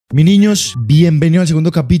Mis niños, bienvenidos al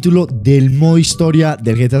segundo capítulo del modo historia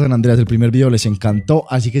del GTA San Andreas. El primer video les encantó,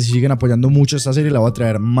 así que si siguen apoyando mucho esta serie la voy a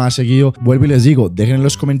traer más seguido. Vuelvo y les digo, dejen en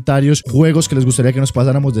los comentarios juegos que les gustaría que nos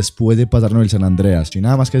pasáramos después de pasarnos el San Andreas. Sin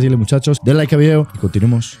nada más que decirles, muchachos, denle like al video y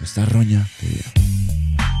continuemos esta roña de video.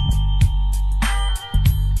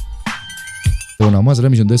 Bueno, vamos a hacer la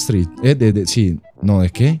misión de Street. Sí, no, ¿de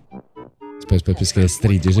qué? Espera, es que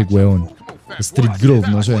Street, yo soy huevón. Street Grove,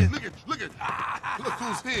 no sé.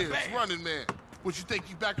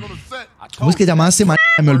 ¿Cómo es que llamaste, man?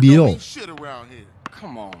 Me olvidó.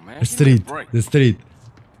 Street.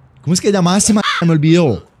 ¿Cómo es que llamaste, man? Me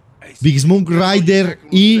olvidó. Big Smoke Rider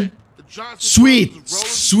y Sweet.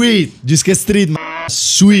 Yo es que Street, man.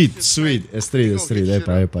 Sweet. Street.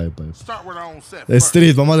 Epa.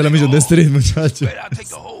 Street, vamos a hacer la misión de Street, muchachos.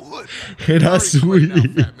 Era Sweet.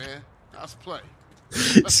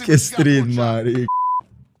 Es que Street, marico.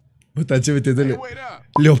 Tache metiéndole.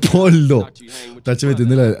 Leopoldo. Tache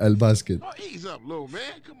metiéndole al básquet.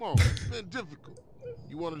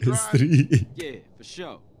 Street.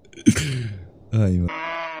 Ay, man.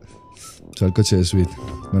 Sale el coche de Sweet.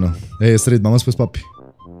 Bueno, Street, vamos pues, papi.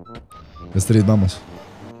 Street, vamos.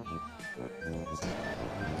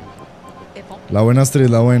 La buena, Street,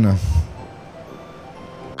 la buena.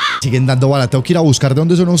 Siguen dando bala. Tengo que ir a buscar de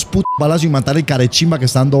dónde son los putos balas y matar el carechimba que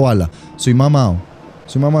está dando bala. Soy mamado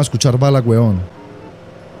a escuchar bala, weón.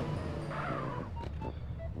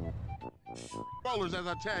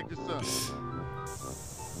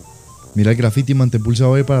 Mira el graffiti, mantén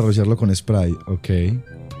pulsado B para rociarlo con spray. Ok.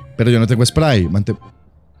 Pero yo no tengo spray.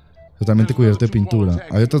 Totalmente cubierto de pintura.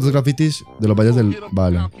 Hay otros dos grafitis de los valles del...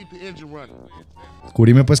 Vale.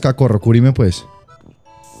 Cubrime pues, cacorro. Cubrime pues.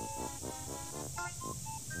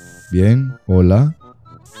 Bien. Hola.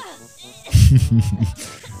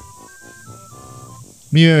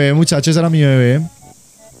 Mi bebé, muchachos. Esa era mi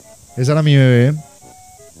bebé.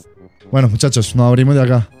 Bueno, muchachos, nos abrimos de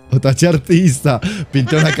acá. Otache artista.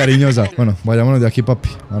 Pinté una cariñosa. Bueno, vayámonos de aquí, papi.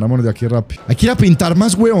 Vámonos de aquí rápido. Hay que ir a pintar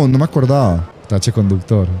más, huevón. No me acordaba. Otache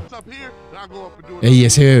conductor. Ey,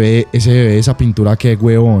 ese bebé, esa pintura, qué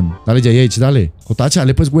huevón. Dale, JH, dale. Otache,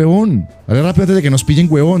 dale pues, huevón. Dale rápido antes de que nos pillen,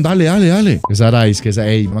 huevón. Dale. Esa era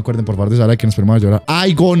ey, no me acuerden por favor de Sara que nos ponemos a llorar.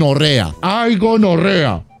 ¡Ay, gonorrea!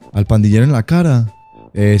 Al pandillero en la cara.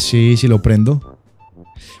 Sí, si lo prendo.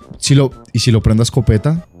 ¿Y si lo prendo a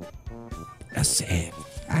escopeta? No sé.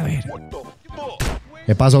 A ver.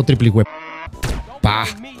 He pasado triple hue. Pa.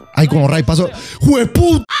 Ay, como ray pasó.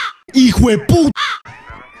 ¡Jueput! ¡Hijo de puta!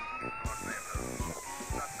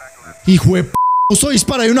 ¡Hijo de puta! Soy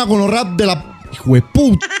dispara y una gonorra de la. ¡Hijo de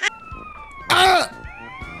puta! ¡Ah!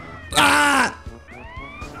 ¡Ah!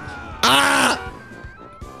 ¡Ah!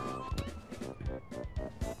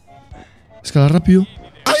 Escala rápido.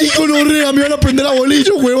 ¡Ay, gonorrea! Me van a prender a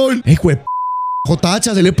bolillo, huevón. ¡Hijo de p***!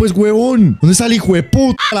 Jotacha, se le pues, huevón. ¿Dónde está el hijo de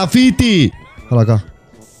puta? La Fiti. Hola acá.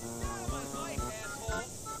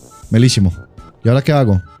 Melísimo. ¿Y ahora qué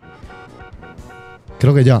hago?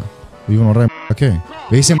 Creo que ya. Uy, gonorrea, ¿qué?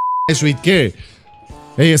 ¿Me dice Sweet qué?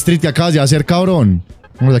 Ey, Street, ¿qué acabas de hacer, cabrón?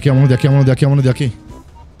 Vámonos de aquí.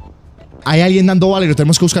 Hay alguien dando bala y lo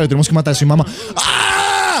tenemos que buscar, lo tenemos que matar. Soy mamá.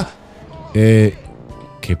 ¡Ah! ¿Qué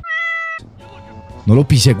p***? No lo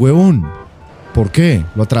pisé, huevón. ¿Por qué?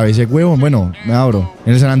 Lo atravesé, huevón. Bueno, me abro.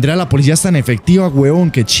 En el San Andreas la policía es tan efectiva, huevón.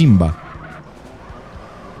 Que chimba.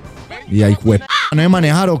 Y ahí, huevón. ¿No de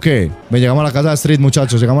manejar o qué? Ven, llegamos a la casa de Street,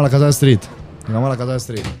 muchachos. Llegamos a la casa de Street.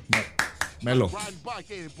 Melo.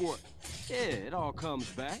 Yeah, it all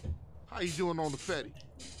comes back. How you doing on the Fetty?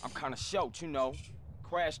 I'm kind of short, you know.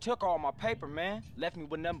 Crash took all my paper, man. Left me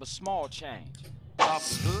with nothing but small change.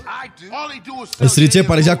 I do. All they do is Street se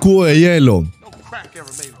parece a cubo de hielo. No crack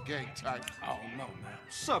ever made a gang type. Oh, no, man.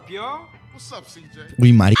 What's up, y'all? What's up, CJ?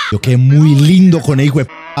 Uy, marico, qué muy lindo con el hijo de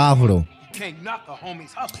afro.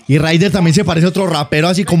 Y Ryder también se parece a otro rapero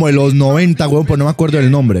así como de los 90, weón, pues no me acuerdo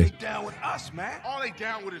del nombre.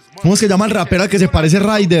 ¿Cómo es que llama el rapero al que se parece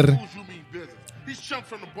Ryder?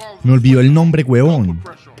 Me olvidó el nombre, weón.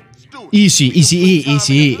 Easy.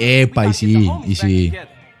 Epa, Easy.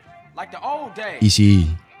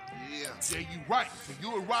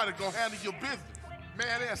 Man,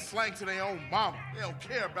 they're slang to their own mama. They don't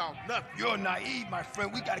care about nothing. You're naive, my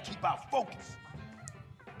friend. We gotta keep our focus.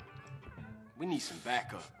 We need some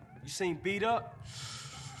backup. You seen beat up?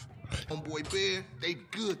 Homeboy Bear, they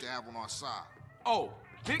good to have on our side. Oh,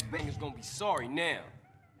 Big Bang is gonna be sorry now.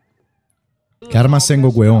 ¿Qué armas tengo,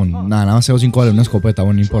 weón? Nada más tengo 5 balas, una escopeta,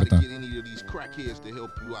 bueno, no importa.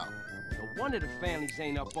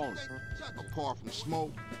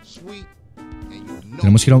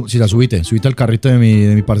 Tenemos que ir a... Si la subite al carrito de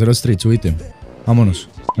mi parcero Street, subite. Vámonos.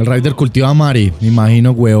 El Rider cultiva a Mari. Me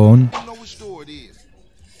imagino, huevón. You know what store it is?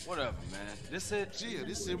 Whatever, man. This it? Yeah,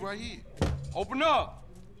 this is right here. Open up.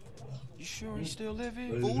 You sure he still live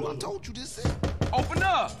here? Fool, I told you this is. Open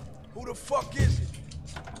up. Who the fuck is it?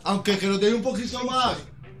 Aunque que nos dé un poquito más.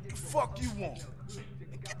 The fuck you want?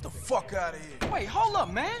 Get the fuck out of here. Wait, hold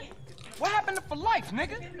up, man. What happened to for life,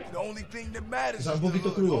 nigga? The only thing that matters Está is un the poquito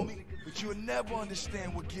hood, crudo. homie. But you'll never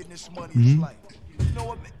understand what getting this money is like. You know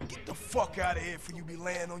what, man? Get the fuck out of here before you be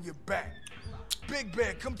laying on your back. Big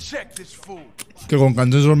Bear, come check this fool. Que con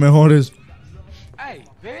canciones son mejores. Hey,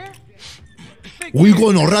 Bear. Big Uy, Bear.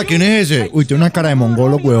 gonorra, ¿quién es ese? Uy, tiene una cara de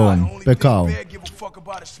mongolo, huevón. Only Pecado. Big Bear give a fuck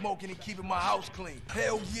about it smoking and keeping my house clean.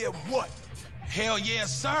 Hell yeah, what? Hell yeah,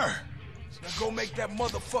 sir. Now go make that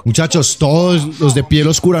motherfucker. Muchachos, todos los de piel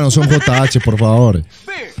oscura no son JH, por favor.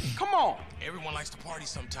 Bear, come on. Everyone likes to party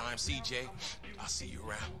sometimes, CJ. I'll see you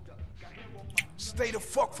around. Stay the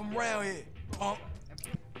fuck from around here, punk.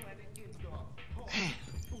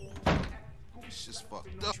 It's just fucked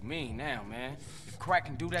up. What you mean now, man? If Crack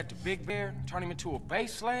can do that to Big Bear, turn him into a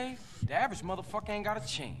base slave, the average motherfucker ain't got a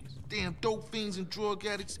chance. Damn dope fiends and drug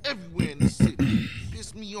addicts everywhere in the city.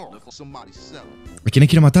 Piss me off. Somebody sell 'em. ¿A quién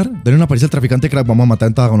quiere matar? Denle una paliza al traficante crack. Vamos a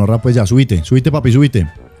matar a gonorrea, pues ya. Subite, subite, papi, subite.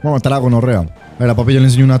 Vamos a matar a gonorrea. A ver, a papi yo le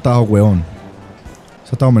enseño un atajo, huevón.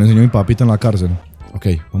 Ese atajo me lo enseñó mi papito en la cárcel. Ok,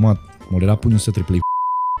 vamos a morir a puño este triple.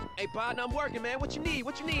 Hey, partner, I'm working, man. What you need?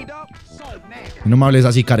 What you need, dog? So, man. Y no me hables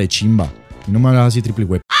así, carechimba. Y no me hables así, triple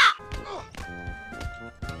web.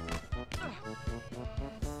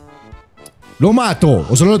 Lo mato,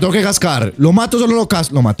 o solo lo tengo que cascar. Lo mato, solo lo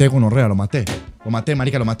casco. Lo maté, gonorrea, lo maté. Lo maté,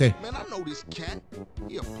 marica, lo maté. Man, I know this cat.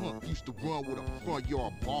 He a punk used to run with a front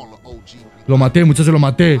yard baller OG. Lo maté, muchachos, lo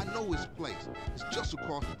maté. I know his place. It's just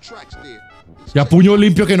across the tracks there. It's Y a just- puño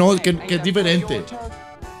limpio que no, que Ain't es that diferente. your turn? Man,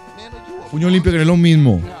 are you a Puño limpio que no es lo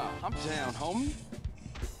mismo. Nah, I'm down, homie.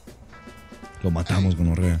 Lo matamos,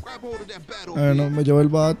 gonorrea. grab hold of that battle? No, me llevo el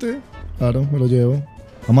bate. Claro, me lo llevo.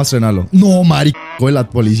 Vamos a estrenarlo. No, marico, de la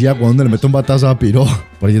policía, weón, donde le meto un batazo a Piro.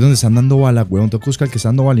 Por ahí es donde están dando bala, weón. Tengo que buscar el que está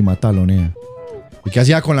dando bala y matarlo, nea. ¿Y qué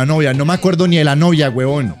hacía con la novia? No me acuerdo ni de la novia,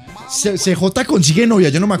 weón. CJ consigue novia,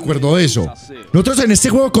 yo no me acuerdo de eso. Nosotros en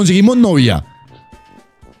este juego conseguimos novia.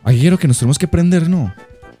 Aquí quiero que nos tenemos que prender, ¿no?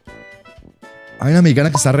 Hay una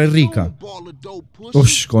americana que está re rica.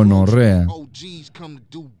 Ush, gonorrea. OGs come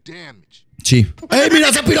to do damage. Sí. ¡Ey, mira,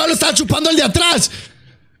 ese pirado lo está chupando el de atrás!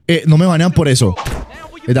 No me banean por eso.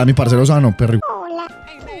 Da mi parcero sano, perro.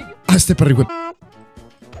 Ah, este perro.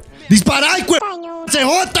 ¡Dispara, hijo!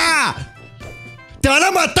 ¡CJ! ¡Te van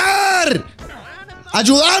a matar!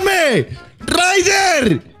 ¡Ayúdame!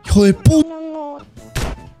 ¡Ryder! ¡Hijo de puta!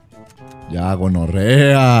 Ya,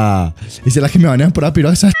 gonorrea. ¿Y será que me banean por la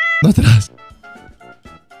pirada esa atrás?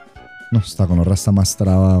 No, esta gonorrea está más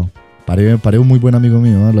trabado. Paré un muy buen amigo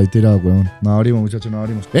mío, ¿no? Lo he tirado, huevón. No abrimos, muchachos, no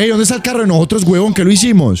abrimos. ¡Ey! ¿Dónde está el carro de nosotros, huevón? ¿Qué lo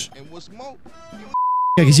hicimos? And what's more,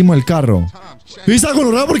 Aquí hicimos el carro. times check. ¿Y está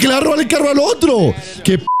gonorrea porque le va a robar el carro al otro?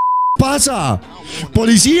 ¿Qué pasa?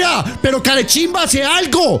 ¡Policía! ¡Pero carechimba, hace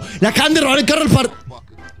algo! Le acaban de robar el carro al par...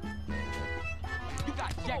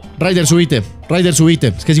 Ryder, subite. Ryder, subite.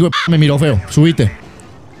 Es que ese hijo de me miró feo. Subite.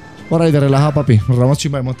 Oh, Ryder, relaja, papi. Nos robamos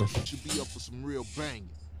chimba de moto. Should be up for some real banging.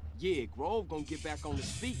 Yeah, Grove gonna get back on his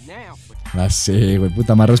feet now. Ah, sí, güey,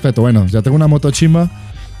 puta, más respeto. Bueno, ya tengo una moto chimba.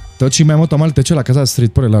 Tengo chimba de moto, toma el techo de la casa de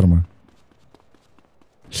Street por el arma.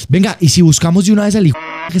 Venga, y si buscamos de una vez al hijo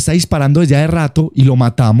que está disparando desde ya de rato y lo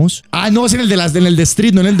matamos. Ah, no, es en el de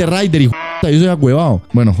Street, no en el de Ryder, hijo. Yo soy agüevado.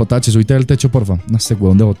 Bueno, JH, subite del techo, porfa. No, este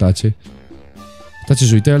huevón de JH. JH,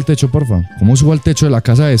 subite del techo, porfa. ¿Cómo subo al techo de la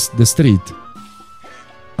casa de Street?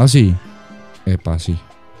 Ah, sí. Epa, sí.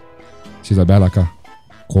 Sí, véala acá.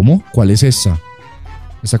 ¿Cómo? ¿Cuál es esa?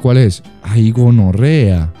 ¿Esa cuál es? Ay,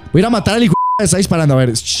 gonorrea. Voy a ir a matar al hijo que está disparando. A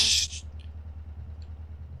ver. Shh.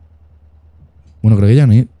 Bueno, creo que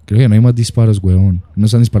ya no hay más disparos, weón. No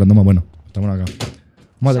están disparando más. Bueno, estamos acá.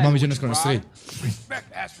 Vamos a hacer más misiones con Street.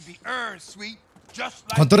 Respect has to be earned, sweet. Just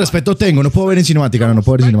like ¿Cuánto respeto tengo? No puedo ver en cinemática. No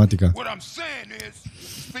puedo ver en cinemática. what I'm saying is,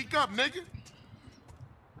 Speak up, nigga.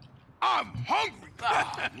 I'm hungry.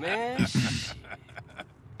 Man.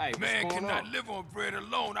 Hey, Man what's going cannot on? live on bread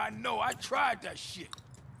alone. I know. I tried that shit.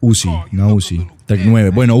 Uzi, no Uzi. Tech 9.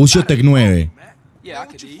 Bueno, Uzi o Tech 9. Yeah, I What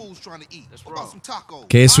could you eat. fools trying to eat? That's What about wrong. some tacos?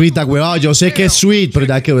 Qué sweet, weón. Yo sé que es sweet, pero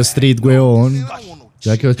ya quedó Street, weón. I don't want no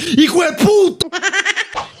Ya quedó. ¡Hijo de puta!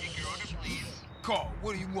 Carl,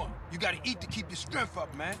 what do you want? You gotta eat to keep your strength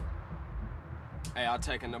up, man. Hey, I'll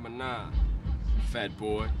take a number 9. Fat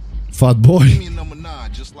boy. Fat Give boy. me a number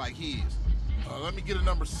 9, just like his. Let me get a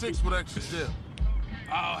number 6 with extra dip.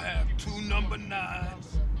 I'll have 2 number 9s,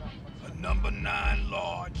 a number 9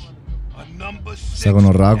 large, Está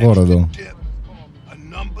gonorrea gordo.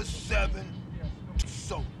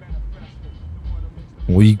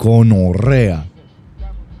 Uy, gonorrea.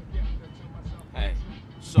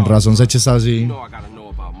 Con razón se echa así. I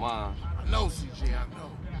know, CJ, I know.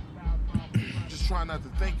 Just try not to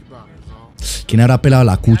think about it, that's all. ¿Quién habrá pelado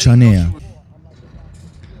la cuchanea?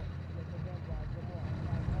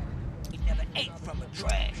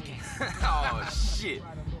 Oh, shit.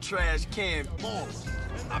 Trash can.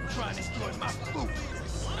 I'm trying to enjoy my food.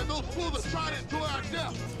 And those fools are trying to enjoy our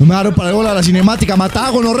death. No me daron para el gol a la cinemática. Matá,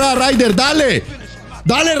 gonorrea, Ryder, dale.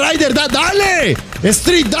 Dale, Ryder, dale.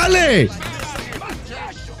 Street, dale.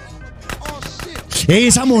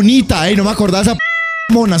 Esa monita, no me acordaba esa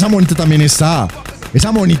mona. Esa monita también está.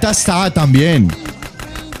 Esa monita está también.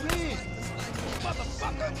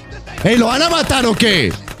 ¿Lo van a matar o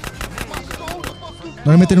qué?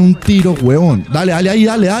 No le meten un tiro, huevón. Dale, dale ahí,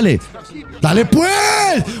 dale, dale. ¡Dale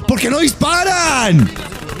pues! ¿Por qué no disparan?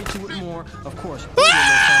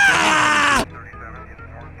 ¡Ah!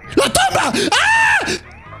 ¡La toma! ¡Ah!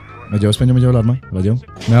 ¿Me llevo España? ¿Me llevo el arma? ¿La llevo?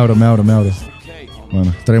 Me abro.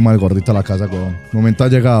 Bueno, traemos al gordito a la casa, huevón. Momento ha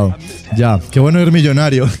llegado. Ya, qué bueno ser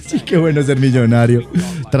millonario. Sí, qué bueno ser millonario.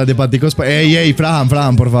 Tras de paticos. Ey, Frahan,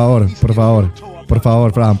 por favor.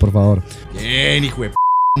 Frahan, por favor. Bien, hijo de p.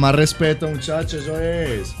 Más respeto, muchachos, eso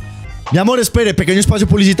es. Mi amor, espere, pequeño espacio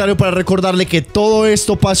publicitario para recordarle que todo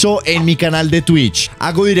esto pasó en mi canal de Twitch.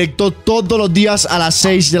 Hago directo todos los días a las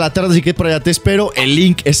 6 de la tarde, así que por allá te espero. El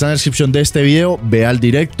link está en la descripción de este video. Ve al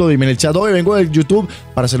directo, dime en el chat. Hoy vengo de YouTube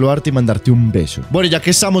para saludarte y mandarte un beso. Bueno, ya que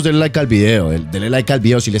estamos, denle like al video. Denle like al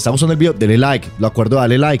video. Si le está gustando el video, denle like. Lo acuerdo,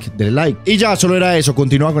 dale like. Y ya, solo era eso.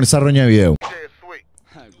 Continúa con esta roña de video. Yeah, sweet.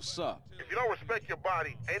 Hey, what's up? If you don't respect your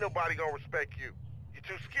body, ain't nobody gonna respect you. You're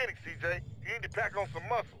too skinny, CJ. You need to pack on some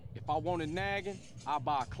muscle. If I wanted nagging, I'd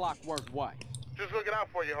buy a clockwork wife. Just looking out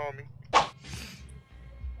for you, homie.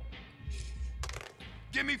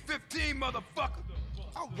 Give me 15, motherfucker.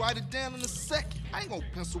 I'll write it down in a second. I ain't gonna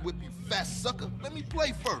pencil whip you, fat sucker. Let me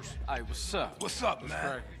play first. Hey, what's up? What's up,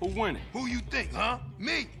 man? Who winning? Who you think, huh?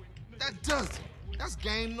 Me. That does it. That's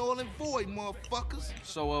game null and void, motherfuckers.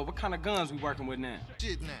 So, what kind of guns we working with now?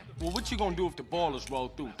 Shit now. Well, what you gonna do if the ballers roll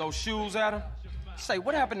through? Throw shoes at them? Say,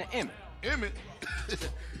 what happened to Emmett? Emmett.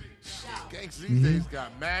 Gangs these days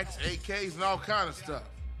got Max, AKs, and all kind of stuff.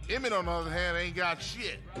 Emmett, on the other hand, ain't got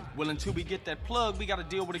shit. Well, until we get that plug, we gotta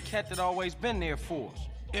deal with a cat that always been there for us.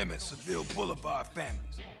 Emmett's a Seville Boulevard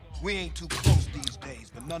families. We ain't too close these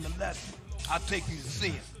days, but nonetheless, I'll take you to see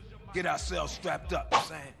him. Get ourselves strapped up,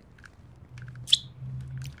 saying.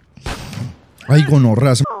 Ay,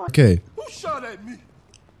 gonorrea, ¿qué? Who shot at me?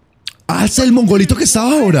 Ah, es el mongolito que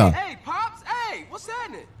estaba ahora. Hey, Pops, hey, what's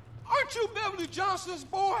happening? Aren't you Beverly Johnson's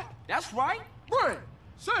boy? That's right. Brian,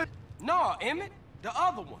 say. No, Emmett, the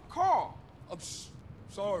other one, Carl. I'm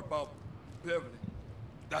sorry about Beverly.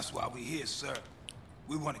 That's why we here, sir.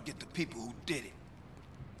 We want to get the people who did it.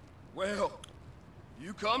 Well,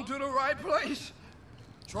 you come to the right place.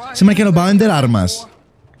 Se me que nos va a vender armas.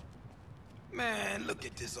 Man, look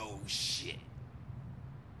at this old shit.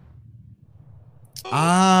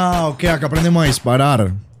 Ah, ok, acá aprendemos a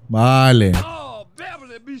disparar. Vale. Oh,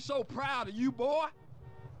 Beverly be so proud of you, boy.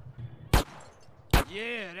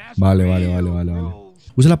 Yeah, that's Vale.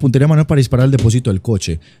 Usa la puntería manual para disparar al depósito del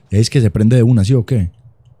coche. Es que se prende de una, ¿sí o qué?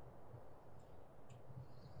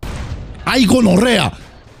 ¡Ay, gonorrea!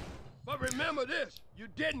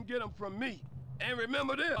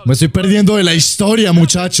 Me estoy perdiendo de la historia,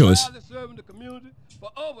 muchachos. Me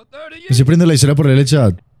estoy perdiendo de la historia por el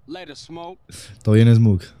chat. Todo bien,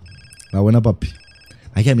 Smug. La buena, papi.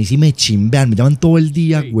 Ay, a mí sí me chimbean. Me llaman todo el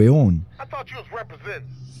día, weón. I thought you was representing.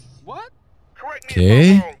 What? Correct me ¿Qué?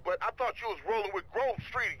 if I'm wrong, but I thought you was rolling with Grove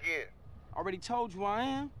Street again. Already told you I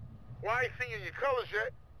am. Well, I ain't seen you in your colors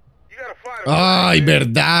yet. You gotta find Ay,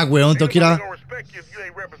 verdad, weón. Tengo que ir a... gonna respect you if you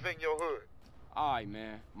ain't representing your hood. Alright,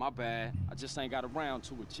 man. My bad. I just ain't got around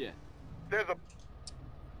to it yet. There's a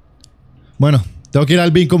Bueno, tengo que ir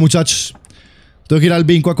al bingo, muchachos. Tengo que ir al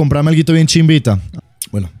bingo a comprarme algo bien chimbita.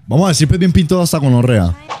 Bueno, vamos a decir pues bien pinto hasta con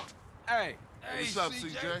orrea. Hey, what's up,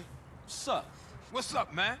 CJ? what's up? What's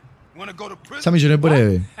up, man? Wanna go to prison? Esa misión es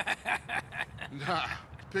breve. Nah,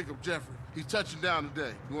 pick up Jeffrey. He's touching down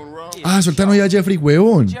today. You wanna roll? Ah, suéltanos ya a Jeffrey,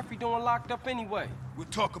 weón. Jeffrey doing locked up anyway. We'll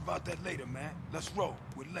talk about that later, man. Let's roll.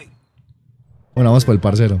 We're late. Bueno, vamos por el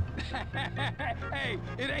parcero. Hey,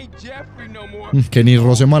 it ain't Jeffrey no more. Que ni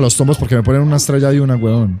rocemos a los tombos porque me ponen una estrella de una,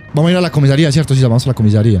 weón. Vamos a ir a la comisaría, ¿cierto? Sí, vamos a la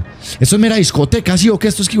comisaría. Esto es mera discoteca, ¿sí o qué?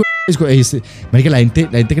 Esto es que... Marica, la gente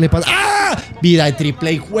que le pasa... ¡Ah! Vida de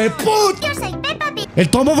triple, hijo de puta. Yo soy Peppa Pig. El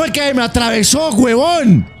tombo fue el que me atravesó,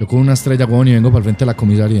 huevón. Yo con una estrella, huevón, y vengo para el frente de la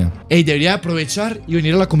comisaría. Ey, debería aprovechar y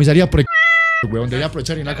venir a la comisaría por el huevón. Debería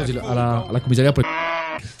aprovechar y ir a la comisaría por el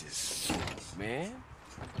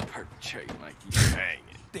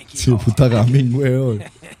su puta gaming, huevón.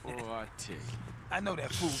 I know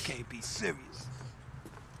that fool can't be serious.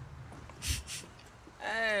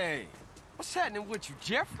 Hey, what's happening with you,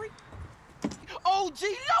 Jeffrey? OG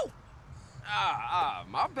Low!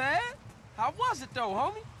 My bad. How was it though,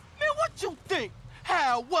 homie? Man, what you think?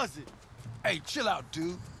 How was it? Hey, chill out,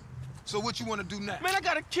 dude. So what you want to do now? Man, I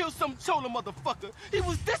gotta kill some chola motherfucker. He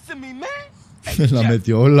was dissing me, man. Me la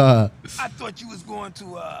metió la... I thought you was going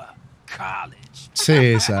to, college.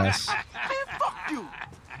 Sí, esas. Man, fuck you.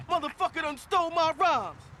 Motherfucker done stole my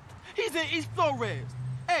rhymes. He's in East Flores.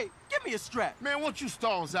 Hey, give me a strap. Man, why don't you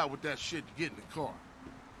stalls out with that shit to get in the car?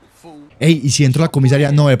 Fool. Ey, y si entro a la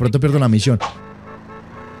comisaría, no, de pronto pierdo la misión.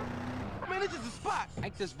 Man, this is the spot.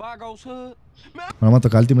 Ain't this Vago's hood? Man, Vamos a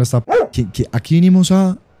tocar el timbre hasta... Aquí vinimos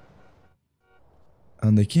a... ¿A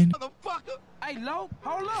dónde quién? motherfucker. Hey, Low,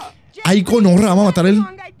 hold up. Ay, conorra, vamos a matar él.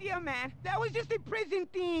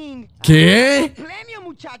 ¿Qué? Plenty of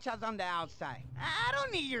muchachas on the outside. I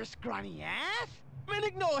don't need your scrawny ass. Man,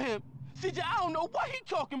 ignore him. CJ, I don't know what he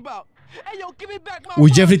talking about. Hey, yo, give me back my...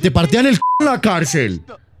 Uy, Jeffrey, te partían el en la cárcel.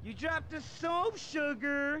 You dropped the soap,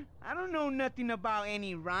 sugar. I don't know nothing about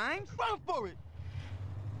any rhymes. Run for it.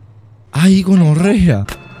 Ay, gonorrea.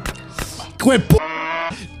 ¡Cuepo!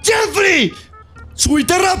 ¡Jeffrey!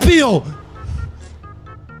 ¡Subite rápido!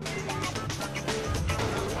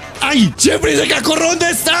 ¡Ay! ¡Jeffrey, ese cacorro,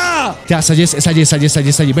 ¿dónde está? ¿Qué hace? Es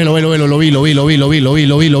allí. Velo, lo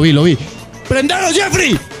vi. ¡Prendelo,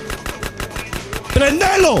 Jeffrey!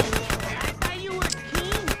 ¡Prendelo!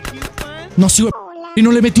 No, sí, y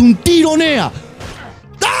no le metí un tiro, Nea.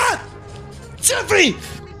 ¡Ah! ¡Jeffrey!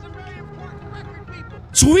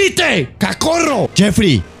 ¡Subite! ¡Cacorro!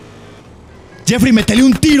 Jeffrey, métele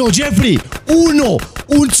un tiro, Jeffrey.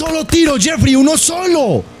 Un solo tiro, Jeffrey, uno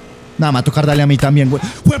solo. Nada, me va a tocar darle a mí también, güey.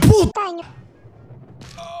 ¡Güey, puta!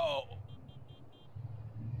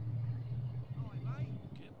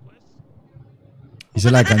 Hice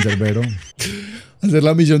la de cancerbero. Hacer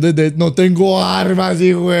la misión de... No tengo armas,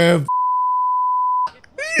 hijo de...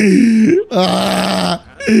 ¡Ah!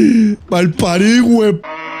 ¡Malparido, güey!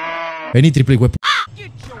 Vení, triple, güey.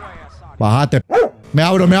 Bájate. Me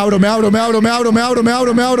abro.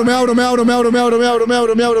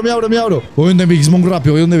 Voy donde Big Smoke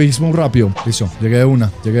rápido. Listo, llegué de una.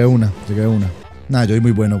 Nah, yo soy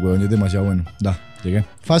muy bueno, weón, yo soy demasiado bueno. Llegué.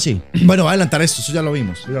 Fácil. Bueno, voy a adelantar esto, eso ya lo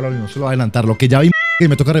vimos. Solo voy a adelantar. Lo que ya vimos, que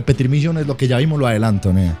me toca repetir misiones, lo que ya vimos lo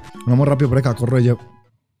adelanto, nea. Vamos rápido por acá, corro yo.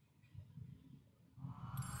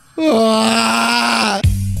 ¡Ah!